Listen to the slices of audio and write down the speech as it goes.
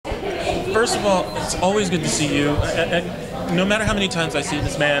first of all, it's always good to see you. No matter how many times I see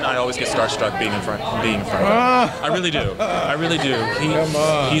this man, I always get starstruck being in front of him. I really do. I really do. Come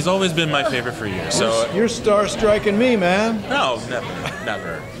on. He's always been my favorite for years. So You're starstriking me, man. no,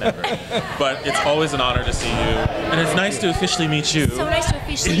 never. But it's always an honor to see you, and it's nice to officially meet you. So nice to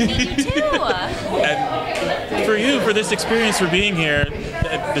officially meet you too. And for you, for this experience, for being here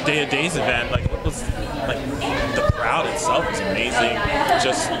at the Day of Days event, like what was like the crowd itself was amazing.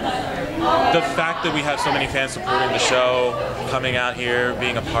 Just the fact that we have so many fans supporting the show, coming out here,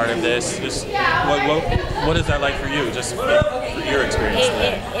 being a part of this, just what is that like for you? Just for your experience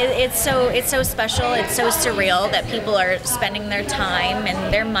today? It's so special. It's so surreal that people are spending their time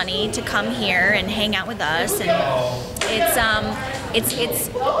and their money to come here and hang out with us, and it's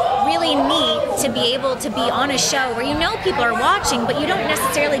really neat to be able to be on a show where you know people are watching, but you don't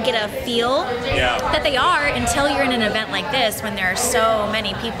necessarily get a feel that they are until you're in an event like this, when there are so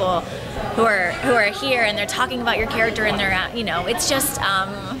many people who are here and they're talking about your character, and they're it's just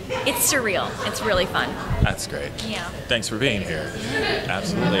it's surreal. It's really fun. That's great. Yeah. Thanks for being here.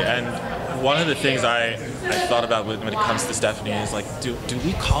 Absolutely. And one of the things I thought about when it comes to Stephanie is like, do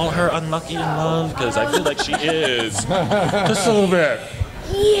we call her unlucky in love? Because I feel like she is. Just a little bit.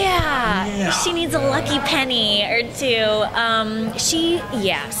 Yeah, she needs a lucky penny or two.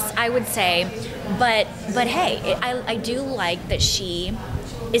 Yes, I would say, but hey, I do like that she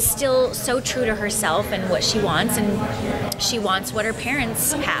is still so true to herself and what she wants, and she wants what her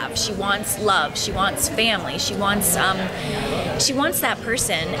parents have. She wants love. She wants family. She wants that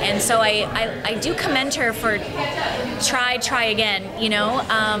person, and so I do commend her for try again,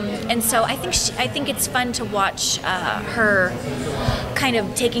 and so I think it's fun to watch her kind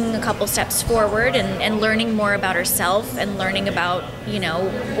of taking a couple steps forward and learning more about herself and learning about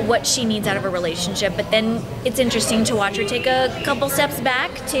what she needs out of a relationship. But then it's interesting to watch her take a couple steps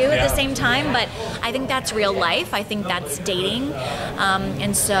back too at the same time. But I think that's real life. I think that's dating,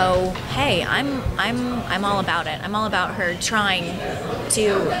 and so hey, I'm all about it. I'm all about her trying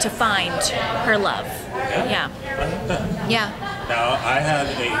to find her love. Yeah. Now I had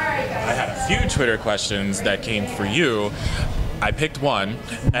a few Twitter questions that came for you. I picked one,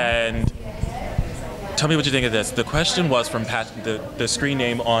 and tell me what you think of this. The question was from Patch. The screen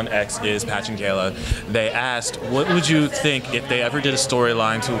name on X is Patch and Kayla. They asked, what would you think if they ever did a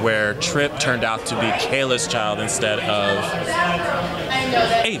storyline to where Trip turned out to be Kayla's child instead of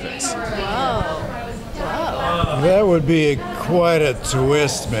Ava's? That would be quite a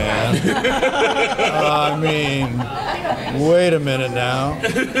twist, man. I mean, wait a minute now.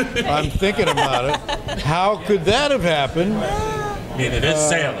 I'm thinking about it. How could that have happened? I mean, it is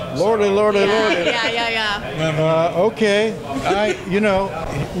Salem. Lordy. Yeah. Okay.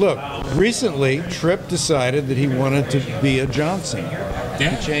 Look, recently Tripp decided that he wanted to be a Johnson.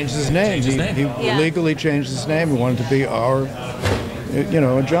 Yeah. He changed his name. He legally changed his name. He wanted to be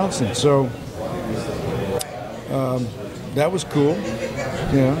a Johnson. So that was cool.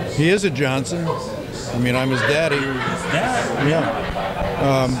 He is a Johnson. I mean, I'm his daddy. Yeah.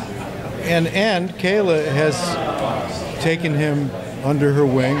 And Kayla has taken him under her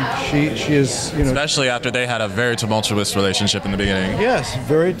wing. She is, especially after they had a very tumultuous relationship in the beginning. Yes,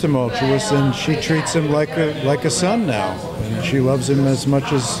 very tumultuous, and she treats him like a son now, and she loves him as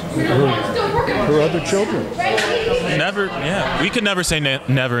much as her other children. Never, we could never say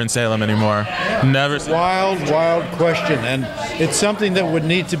never in Salem anymore. Never. Wild question, and it's something that would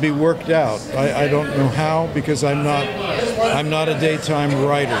need to be worked out. I don't know how, because I'm not a daytime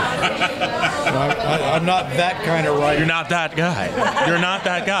writer. I'm not that kind of writer. You're not that guy.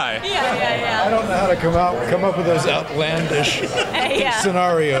 Yeah. I don't know how to come up with those outlandish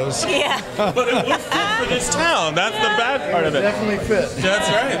scenarios. Yeah. But it would fit for this town. That's the bad part of it. Definitely fit. That's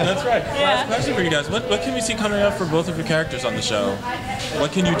right. Last question for you guys. What can we see coming up for both of your characters on the show?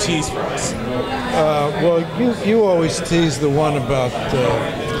 What can you tease for us? Well, you always tease the one about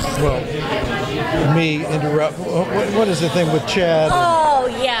me interrupt. What is the thing with Chad? Oh,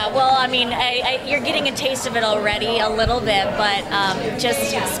 yeah. Well, I mean, you're getting a taste of it already a little bit, but just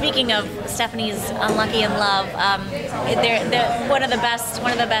speaking of Stephanie's unlucky in love, one of the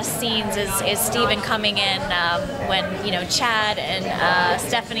best scenes is Steven coming in when Chad and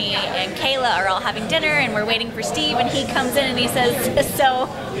Stephanie and Kayla are all having dinner, and we're waiting for Steve, and he comes in and he says, "So,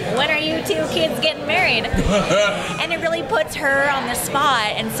 when are you two kids getting married?" And it really puts her on the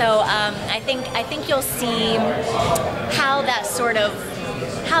spot, and so I think you'll see how that sort of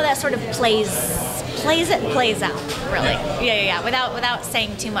plays out, really. Yeah. Without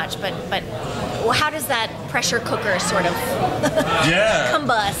saying too much, but how does that pressure cooker sort of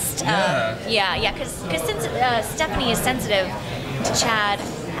combust? Because since Stephanie is sensitive to Chad,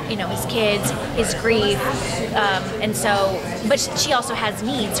 his kids, his grief, and so. But she also has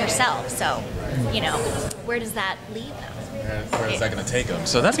needs herself. So, where does that leave them? Where is that going to take them?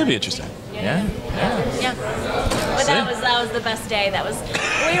 So that's going to be interesting. Yeah. But that was the best day.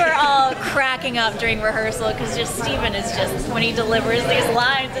 We were all cracking up during rehearsal because Steven is just, when he delivers these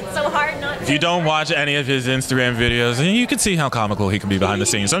lines, it's so hard not to. If you don't watch any of his Instagram videos, you can see how comical he can be behind the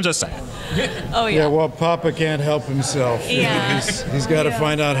scenes. I'm just saying. Oh, yeah. Yeah, well, Papa can't help himself. Yeah. He's got to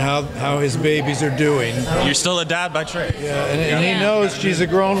find out how his babies are doing. You're still a dad by trade. Yeah, and he knows she's a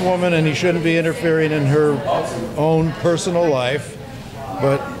grown woman and he shouldn't be interfering in her own personal life,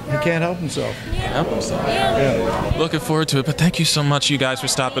 but he can't help himself. Looking forward to it, but thank you so much, you guys, for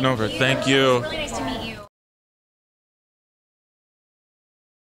stopping over. Thank you. Really nice to meet you.